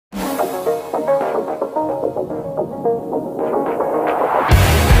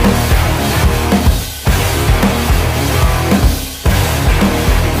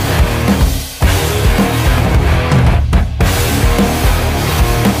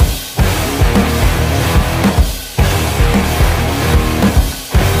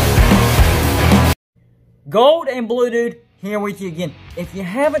Gold and Blue Dude here with you again. If you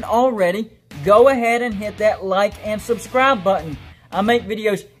haven't already, go ahead and hit that like and subscribe button. I make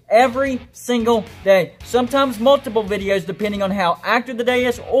videos every single day, sometimes multiple videos depending on how active the day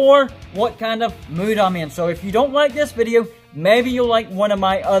is or what kind of mood I'm in. So if you don't like this video, maybe you'll like one of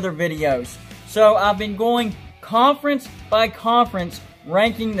my other videos. So I've been going conference by conference,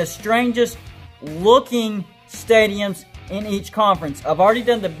 ranking the strangest looking stadiums in each conference. I've already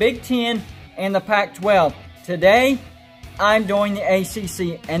done the Big Ten and the Pac-12. Today, I'm doing the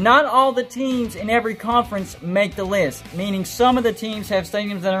ACC, and not all the teams in every conference make the list, meaning some of the teams have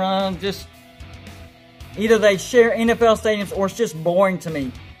stadiums that are just, either they share NFL stadiums or it's just boring to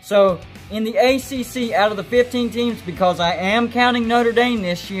me. So, in the ACC, out of the 15 teams, because I am counting Notre Dame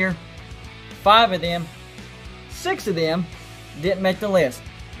this year, 6 of them didn't make the list.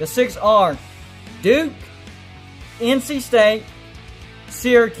 The 6 are Duke, NC State,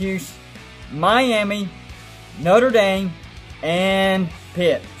 Syracuse, Miami, Notre Dame, and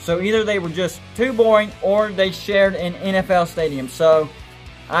Pitt. So either they were just too boring or they shared an NFL stadium. So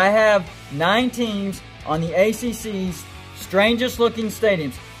I have 9 teams on the ACC's strangest looking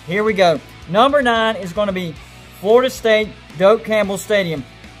stadiums. Here we go. Number 9 is going to be Florida State Doak Campbell Stadium.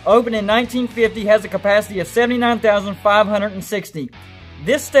 Opened in 1950, has a capacity of 79,560.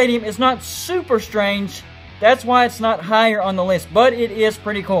 This stadium is not super strange. That's why it's not higher on the list, but it is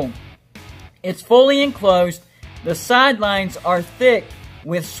pretty cool. It's fully enclosed. The sidelines are thick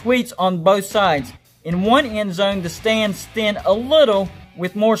with suites on both sides. In one end zone, the stands thin a little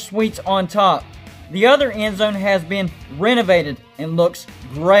with more suites on top. The other end zone has been renovated and looks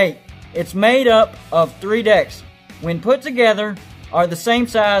great. It's made up of 3 decks. When put together, are the same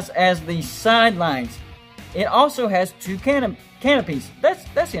size as the sidelines. It also has 2 canopies.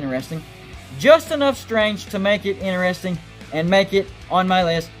 That's interesting. Just enough strange to make it interesting and make it on my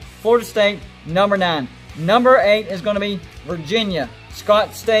list. Florida State, number 9. Number 8 is going to be Virginia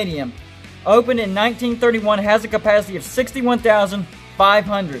Scott Stadium. Opened in 1931, has a capacity of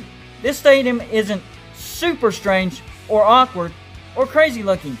 61,500. This stadium isn't super strange or awkward or crazy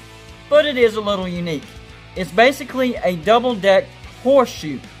looking, but it is a little unique. It's basically a double-deck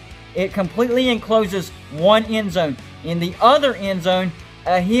horseshoe. It completely encloses one end zone. In the other end zone,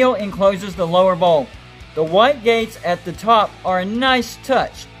 a hill encloses the lower bowl. The white gates at the top are a nice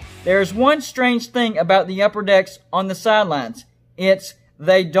touch. There's one strange thing about the upper decks on the sidelines. It's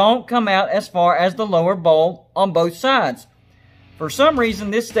they don't come out as far as the lower bowl on both sides. For some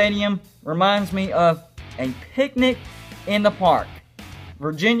reason, this stadium reminds me of a picnic in the park.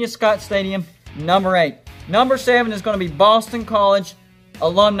 Virginia Scott Stadium, number 8. Number 7 is going to be Boston College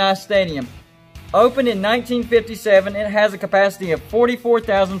Alumni Stadium. Opened in 1957, it has a capacity of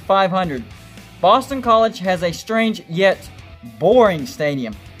 44,500. Boston College has a strange yet boring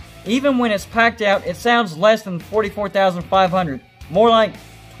stadium. Even when it's packed out, it sounds less than 44,500, more like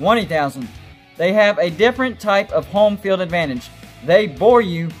 20,000. They have a different type of home field advantage. They bore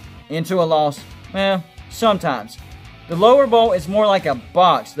you into a loss. Well, sometimes. The lower bowl is more like a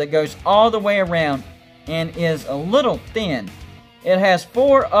box that goes all the way around and is a little thin. It has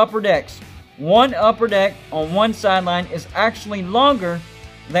 4 upper decks. One upper deck on one sideline is actually longer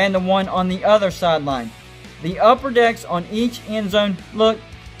than the one on the other sideline. The upper decks on each end zone look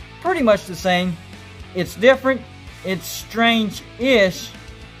pretty much the same. It's different, it's strange-ish,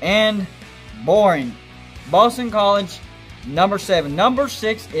 and boring. Boston College, number 7. Number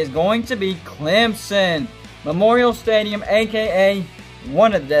 6 is going to be Clemson Memorial Stadium, aka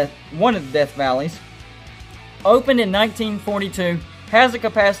one of the Death Valleys. Opened in 1942, has a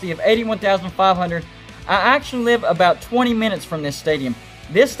capacity of 81,500. I actually live about 20 minutes from this stadium.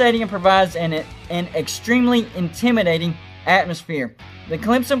 This stadium provides an extremely intimidating atmosphere. The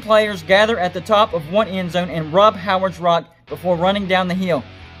Clemson players gather at the top of one end zone and rub Howard's Rock before running down the hill.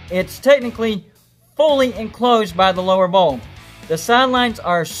 It's technically fully enclosed by the lower bowl. The sidelines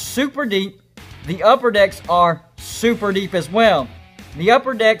are super deep. The upper decks are super deep as well. The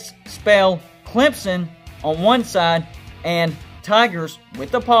upper decks spell Clemson on one side and Tigers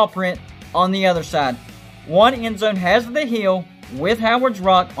with the paw print on the other side. One end zone has the hill with Howard's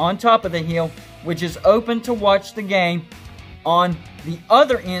Rock on top of the hill, which is open to watch the game. On the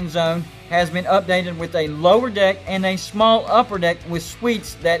other end zone has been updated with a lower deck and a small upper deck with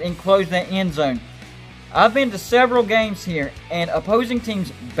suites that enclose that end zone. I've been to several games here, and opposing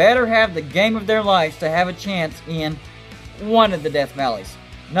teams better have the game of their lives to have a chance in one of the Death Valleys.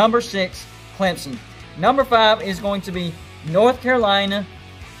 Number 6, Clemson. Number 5 is going to be North Carolina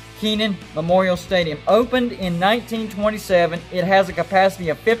Kenan Memorial Stadium. Opened in 1927, it has a capacity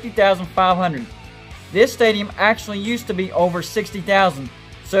of 50,500. This stadium actually used to be over 60,000,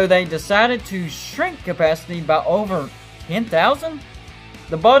 so they decided to shrink capacity by over 10,000.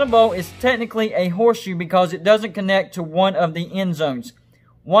 The bottom bowl is technically a horseshoe because it doesn't connect to one of the end zones.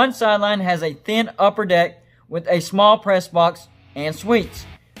 One sideline has a thin upper deck with a small press box and suites.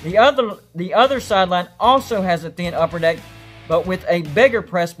 The other sideline also has a thin upper deck, but with a bigger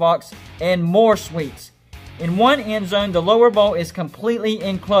press box and more suites. In one end zone, the lower bowl is completely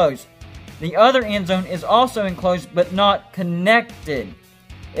enclosed. The other end zone is also enclosed but not connected.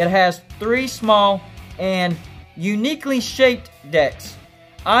 It has 3 small and uniquely shaped decks.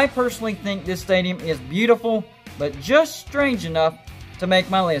 I personally think this stadium is beautiful, but just strange enough to make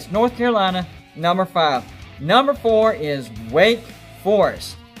my list. North Carolina, number 5. Number 4 is Wake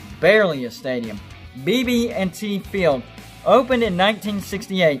Forest. Barely a stadium. BB&T Field, opened in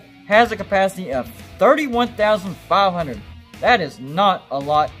 1968, has a capacity of 31,500. That is not a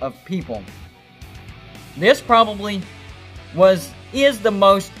lot of people. This probably is the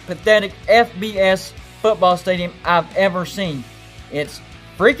most pathetic FBS football stadium I've ever seen. It's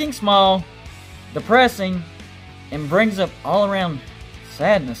freaking small, depressing, and brings up all around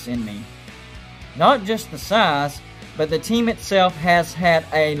sadness in me. Not just the size, but the team itself has had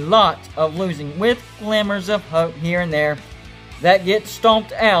a lot of losing, with glimmers of hope here and there that get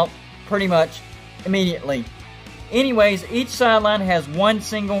stomped out pretty much immediately. Anyways, each sideline has one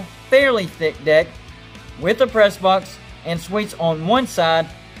single, fairly thick deck with a press box and suites on one side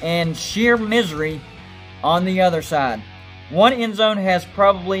and sheer misery on the other side. One end zone has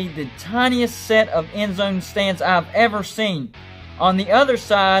probably the tiniest set of end zone stands I've ever seen. On the other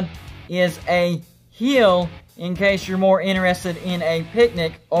side is a hill in case you're more interested in a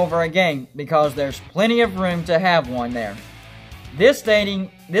picnic over a game, because there's plenty of room to have one there. This stadium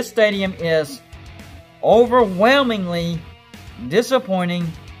is overwhelmingly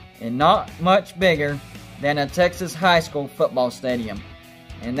disappointing and not much bigger than a Texas high school football stadium.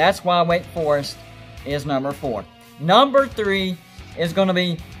 And that's why Wake Forest is number 4. Number 3 is going to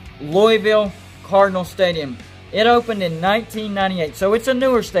be Louisville Cardinal Stadium. It opened in 1998, so it's a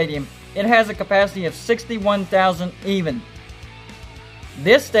newer stadium. It has a capacity of 61,000 even.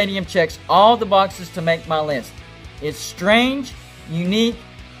 This stadium checks all the boxes to make my list. It's strange, unique,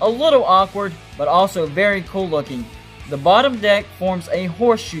 a little awkward, but also very cool looking. The bottom deck forms a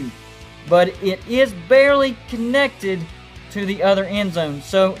horseshoe, but it is barely connected to the other end zone,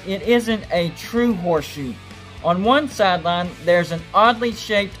 so it isn't a true horseshoe. On one sideline, there's an oddly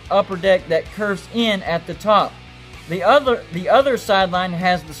shaped upper deck that curves in at the top. The other sideline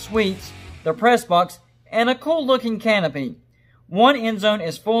has the suites, the press box, and a cool looking canopy. One end zone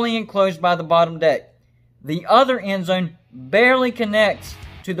is fully enclosed by the bottom deck. The other end zone barely connects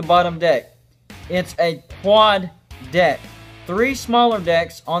to the bottom deck. It's a quad deck. 3 smaller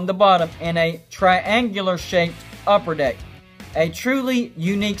decks on the bottom and a triangular shaped upper deck. A truly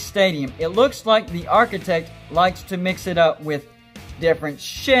unique stadium. It looks like the architect likes to mix it up with different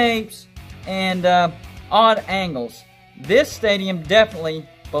shapes and odd angles. This stadium definitely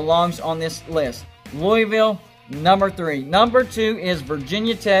belongs on this list. Louisville, number 3. Number 2 is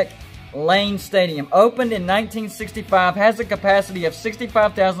Virginia Tech Lane Stadium. Opened in 1965, has a capacity of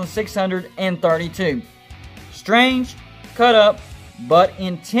 65,632. Strange, cut up, but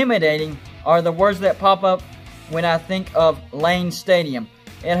intimidating are the words that pop up when I think of Lane Stadium.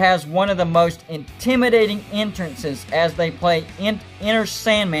 It has one of the most intimidating entrances as they play Enter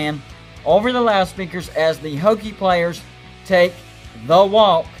Sandman over the loudspeakers as the Hokie players take the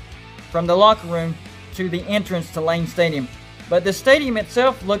walk from the locker room to the entrance to Lane Stadium. But the stadium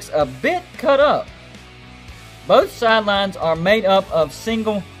itself looks a bit cut up. Both sidelines are made up of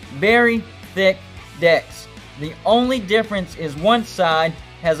single, very thick decks. The only difference is one side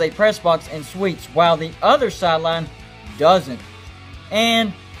has a press box and suites, while the other sideline doesn't,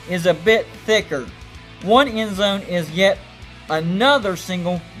 and is a bit thicker. One end zone is yet another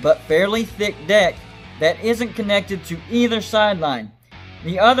single but fairly thick deck that isn't connected to either sideline.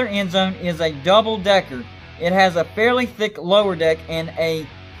 The other end zone is a double-decker. It has a fairly thick lower deck and a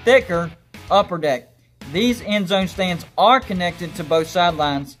thicker upper deck. These end zone stands are connected to both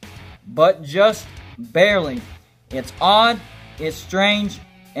sidelines, but just barely. It's odd, it's strange,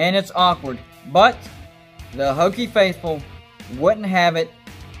 and it's awkward, but the Hokie faithful wouldn't have it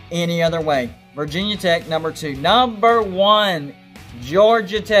any other way. Virginia Tech, number 2. Number 1,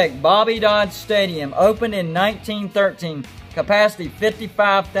 Georgia Tech Bobby Dodd Stadium. Opened in 1913. Capacity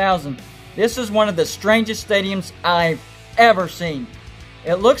 55,000. This is one of the strangest stadiums I've ever seen.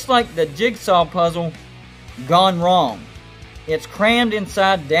 It looks like the jigsaw puzzle gone wrong. It's crammed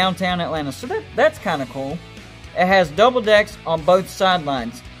inside downtown Atlanta, so that's kind of cool. It has double decks on both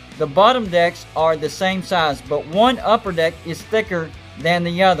sidelines. The bottom decks are the same size, but one upper deck is thicker than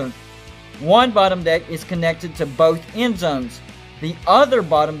the other. One bottom deck is connected to both end zones. The other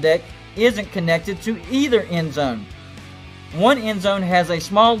bottom deck isn't connected to either end zone. One end zone has a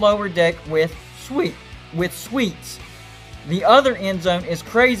small lower deck with suites. The other end zone is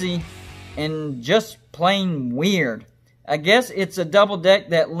crazy and just plain weird. I guess it's a double deck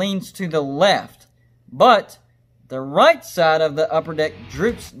that leans to the left, but the right side of the upper deck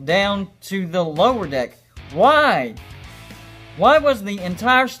droops down to the lower deck. Why? Why was the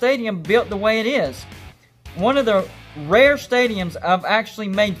entire stadium built the way it is? One of the rare stadiums I've actually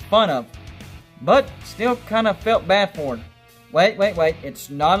made fun of, but still kind of felt bad for it. Wait, it's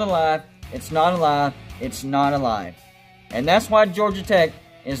not alive, it's not alive, it's not alive. And that's why Georgia Tech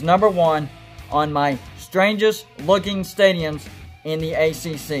is number 1 on my strangest looking stadiums in the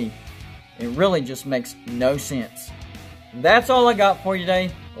ACC. It really just makes no sense. That's all I got for you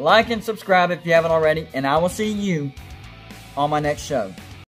today. Like and subscribe if you haven't already, and I will see you on my next show.